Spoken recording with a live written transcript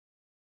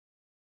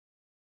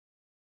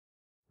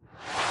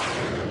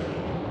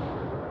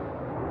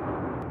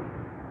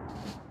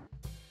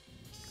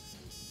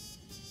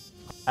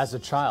As a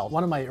child,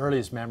 one of my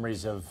earliest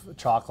memories of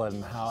chocolate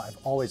and how I've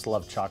always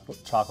loved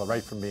chocolate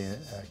right from being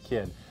a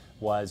kid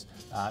was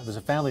it was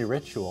a family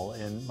ritual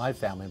in my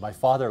family. My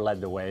father led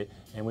the way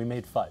and we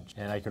made fudge.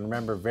 And I can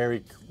remember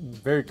very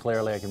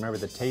clearly, I can remember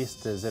the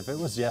taste as if it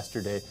was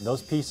yesterday.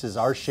 Those pieces,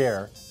 our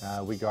share,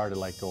 we guarded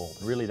like gold.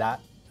 Really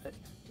that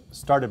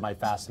started my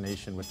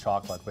fascination with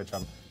chocolate, which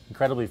I'm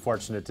incredibly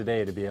fortunate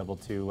today to be able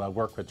to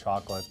work with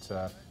chocolate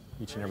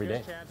each and every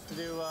day. Chance to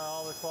do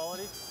all the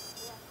quality?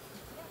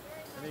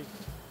 Any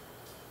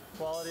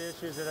quality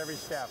issues at every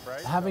step,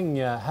 right? Having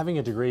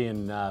a degree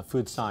in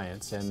food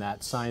science and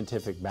that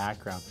scientific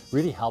background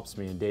really helps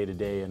me in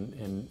day-to-day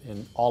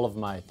in all of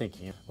my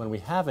thinking. When we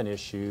have an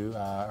issue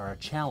or a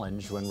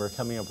challenge, when we're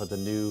coming up with a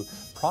new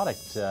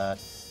product,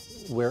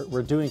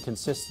 we're doing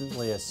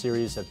consistently a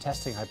series of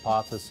testing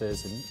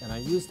hypotheses, and I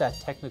use that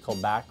technical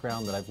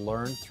background that I've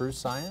learned through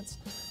science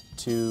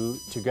to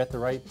get the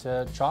right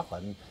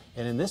chocolate.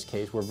 And in this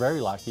case, we're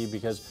very lucky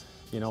because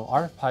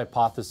our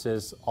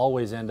hypothesis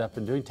always end up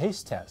in doing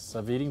taste tests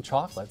of eating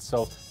chocolate,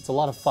 so it's a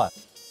lot of fun.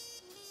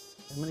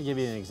 I'm going to give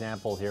you an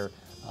example here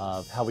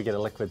of how we get a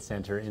liquid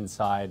center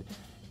inside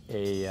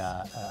a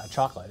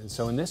chocolate. And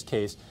so in this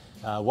case,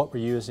 what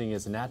we're using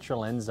is a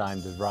natural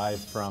enzyme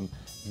derived from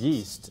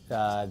yeast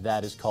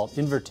that is called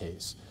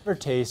invertase.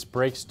 Invertase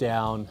breaks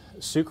down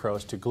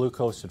sucrose to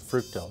glucose and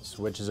fructose,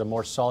 which is a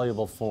more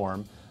soluble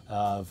form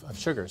of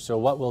sugar. So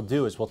what we'll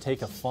do is we'll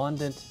take a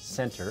fondant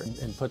center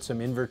and put some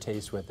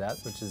invertase with that,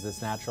 which is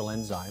this natural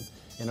enzyme,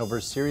 and over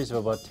a series of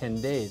about 10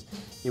 days,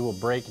 it will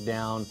break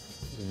down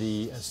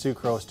the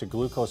sucrose to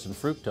glucose and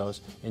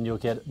fructose, and you'll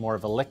get more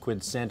of a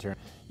liquid center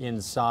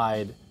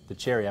inside the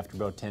cherry after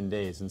about 10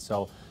 days. And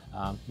so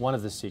one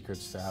of the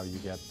secrets to how you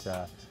get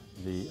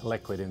the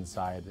liquid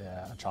inside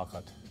a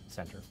chocolate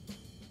center.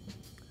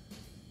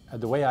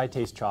 The way I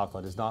taste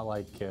chocolate is not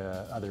like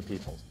other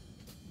people's.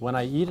 When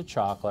I eat a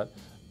chocolate,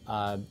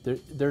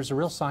 there's a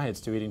real science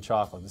to eating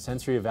chocolate. The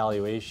sensory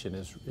evaluation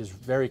is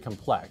very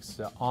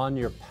complex. On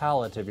your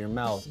palate of your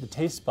mouth, the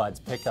taste buds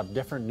pick up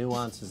different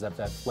nuances of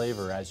that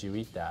flavor as you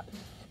eat that.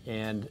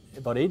 And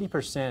about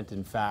 80%,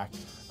 in fact,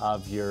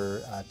 of your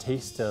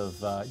taste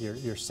of,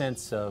 your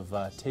sense of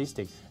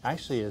tasting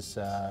actually is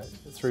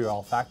through your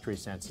olfactory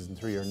senses and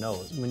through your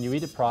nose. When you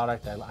eat a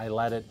product, I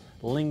let it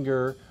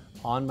linger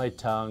on my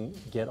tongue,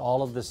 get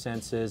all of the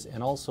senses,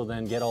 and also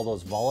then get all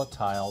those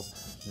volatiles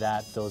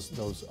that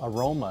those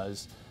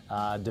aromas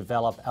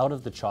develop out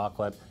of the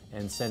chocolate,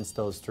 and sense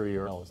those through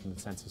your nose and the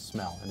sense of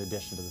smell in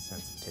addition to the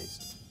sense of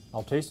taste.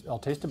 I'll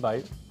taste a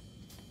bite.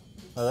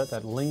 I let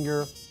that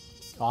linger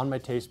on my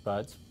taste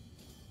buds.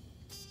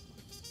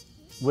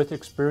 With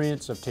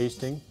experience of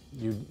tasting,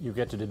 you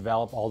get to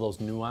develop all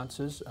those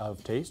nuances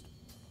of taste.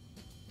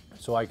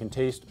 So I can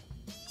taste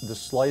the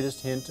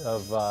slightest hint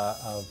of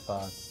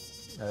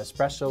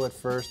espresso at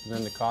first, and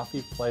then the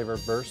coffee flavor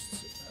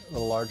bursts a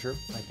little larger.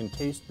 I can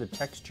taste the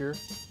texture,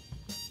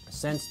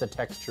 sense the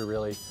texture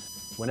really.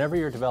 Whenever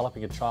you're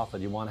developing a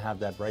chocolate, you want to have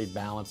that right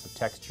balance of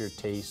texture,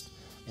 taste,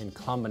 and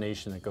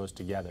combination that goes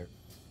together.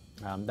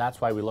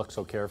 That's why we look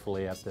so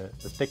carefully at the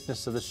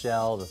thickness of the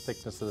shell, the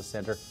thickness of the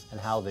center, and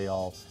how they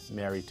all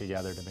marry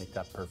together to make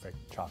that perfect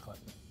chocolate.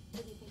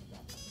 What do you think of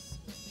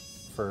that?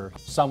 For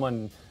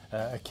someone,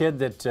 a kid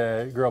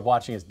that grew up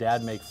watching his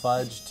dad make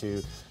fudge,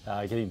 to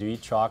getting to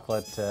eat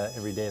chocolate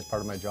every day as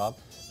part of my job,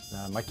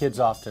 my kids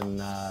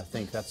often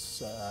think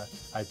that's,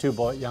 I have two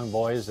young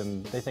boys,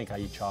 and they think I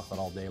eat chocolate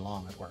all day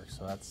long at work,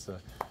 so that's,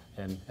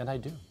 and I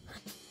do.